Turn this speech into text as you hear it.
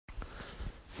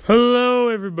Hello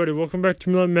everybody, welcome back to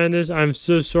Millet Madness. I'm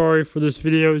so sorry for this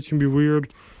video. It's gonna be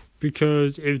weird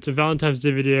because it's a Valentine's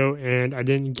Day video and I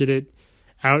didn't get it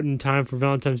out in time for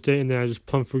Valentine's Day, and then I just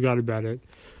plumb forgot about it.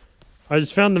 I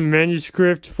just found the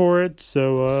manuscript for it,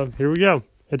 so here we go.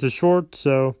 It's a short,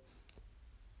 so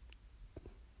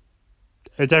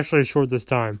it's actually short this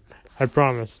time, I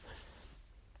promise.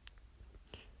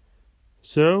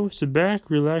 So sit back,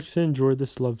 relax, and enjoy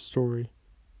this love story.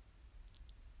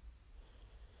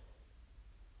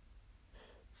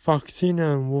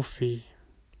 Foxena and Wolfie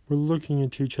were looking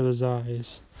into each other's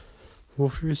eyes.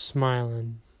 Wolfie was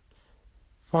smiling.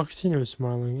 Foxena was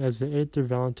smiling as they ate their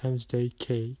Valentine's Day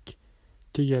cake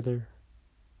together.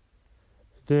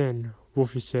 Then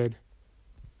Wolfie said,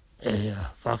 "Hey,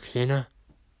 Foxena."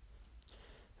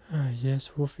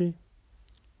 Yes, Wolfie,"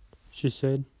 she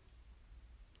said,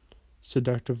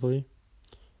 seductively.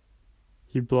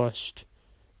 He blushed.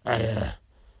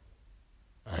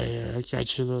 I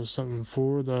got you a little something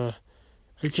for the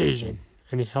occasion."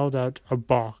 And he held out a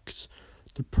box,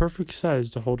 the perfect size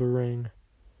to hold a ring.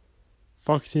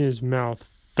 Foxena's mouth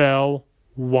fell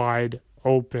wide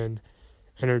open,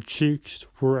 and her cheeks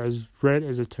were as red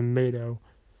as a tomato,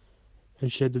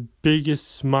 and she had the biggest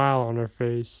smile on her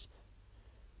face.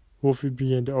 Wolfie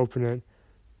began to open it.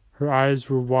 Her eyes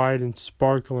were wide and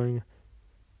sparkling.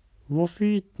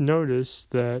 Wolfie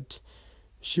noticed that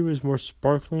she was more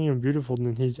sparkling and beautiful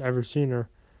than he's ever seen her.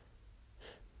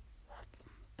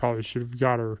 Probably should have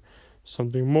got her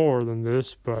something more than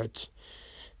this, but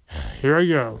here I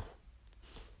go.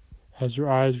 As her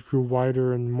eyes grew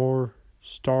wider and more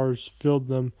stars filled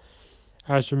them,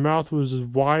 as her mouth was as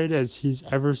wide as he's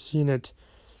ever seen it,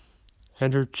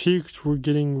 and her cheeks were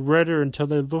getting redder until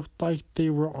they looked like they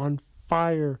were on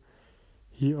fire,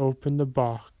 he opened the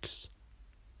box.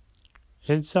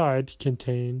 Inside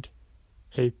contained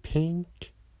a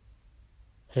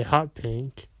hot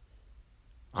pink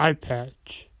eye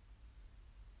patch.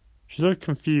 She looked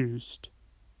confused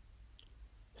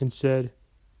and said,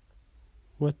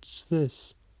 "What's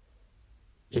this?"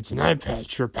 "It's an eye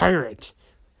patch. You're a pirate.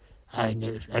 I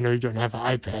know you don't have an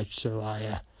eye patch, so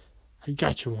I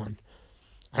got you one.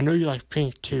 I know you like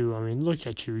pink too. I mean, look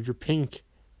at you. You're pink.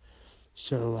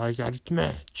 So I got it to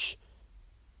match."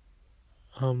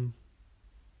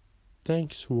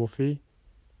 Thanks, Wolfie.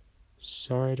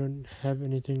 Sorry I don't have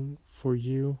anything for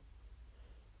you."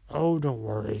 "Oh, don't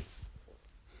worry."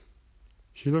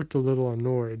 She looked a little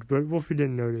annoyed, but Wolfie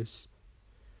didn't notice.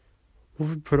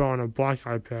 Wolfie put on a black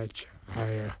eye patch.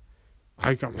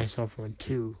 I got myself one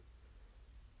too."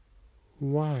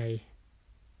 "Why?"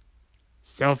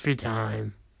 "Selfie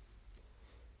time."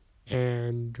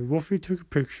 And Wolfie took a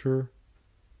picture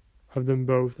of them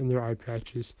both in their eye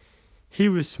patches. He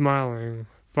was smiling.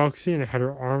 Foxena had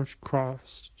her arms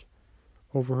crossed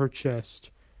over her chest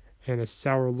and a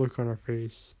sour look on her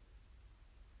face.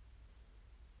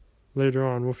 Later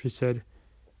on, Wolfie said,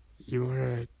 "You want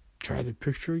to try the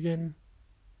picture again?"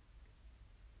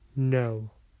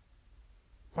 "No."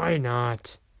 "Why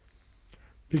not?"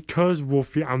 "Because,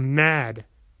 Wolfie, I'm mad."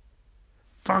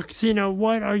 "Foxena,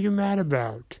 what are you mad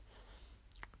about?"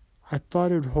 "I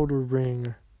thought it would hold a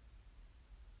ring."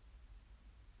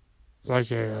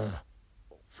 "Like a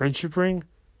friendship ring?"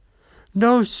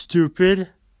 "No, stupid.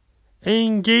 An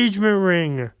engagement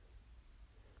ring."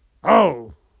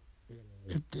 "Oh,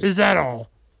 is that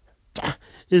all?"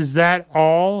 "Is that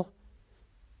all?"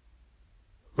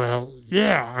 "Well,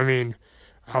 yeah, I mean,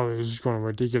 I was going to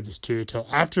wait to give this to you till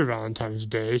after Valentine's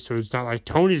Day, so it's not like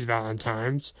Tony's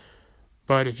Valentine's.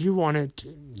 But if you want it,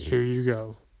 here you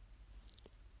go."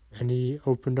 And he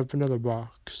opened up another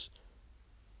box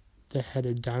that had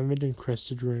a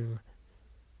diamond-encrusted ring.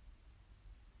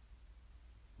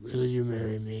 "Will you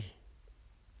marry me?"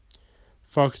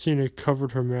 Foxena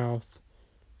covered her mouth,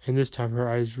 and this time her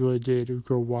eyes really did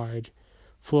grow wide,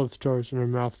 full of stars, and her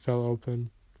mouth fell open,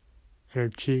 and her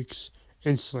cheeks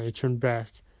instantly turned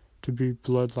back to be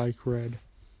blood-like red.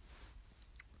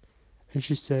 And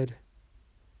she said,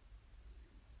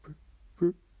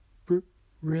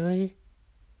 "Really?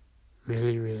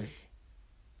 Really, really?"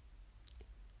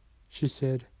 She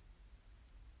said,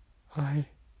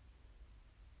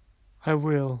 I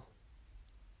will."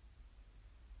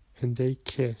 And they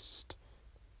kissed.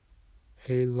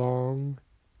 A long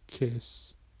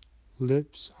kiss,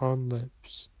 lips on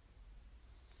lips.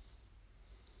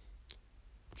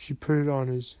 She put it on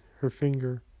her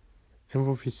finger, and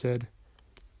Wolfie said,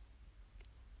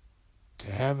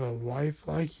 "To have a wife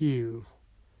like you,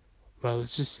 well,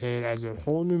 let's just say it has a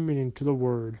whole new meaning to the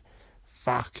word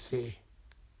foxy."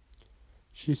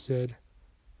 She said,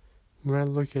 "When I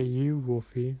look at you,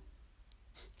 Wolfie,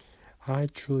 I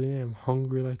truly am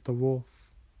hungry like the wolf.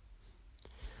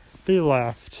 They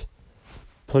laughed.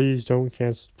 Please don't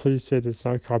cancel. Please say that's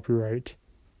not copyright.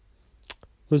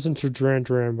 Listen to Duran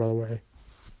Duran, by the way.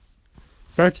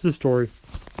 Back to the story.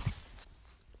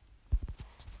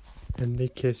 And they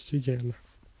kissed again.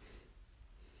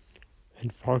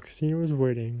 And Foxena was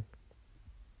waiting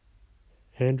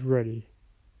and ready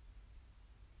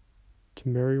to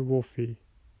marry Wolfie,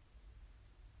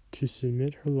 to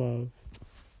submit her love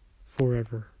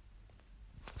forever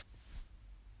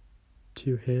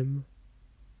to him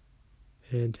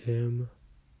and him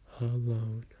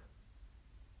alone.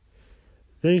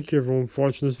 Thank you everyone for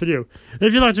watching this video.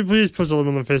 If you'd like to, please push a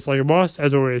little on the face like a boss.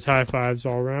 As always, high fives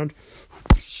all around.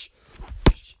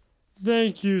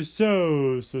 Thank you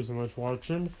so much for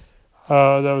watching.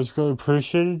 That was really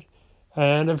appreciated.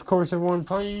 And of course, everyone,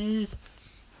 please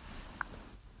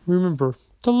remember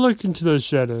to look into those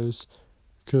shadows,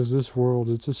 because this world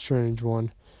is a strange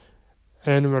one.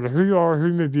 And no matter who you are, who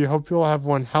you may be, I hope you all have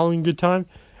one howling good time.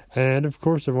 And of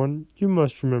course, everyone, you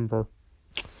must remember,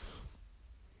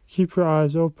 keep your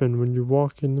eyes open when you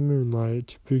walk in the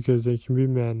moonlight, because they can be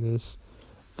madness.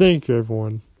 Thank you,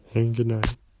 everyone, and good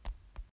night.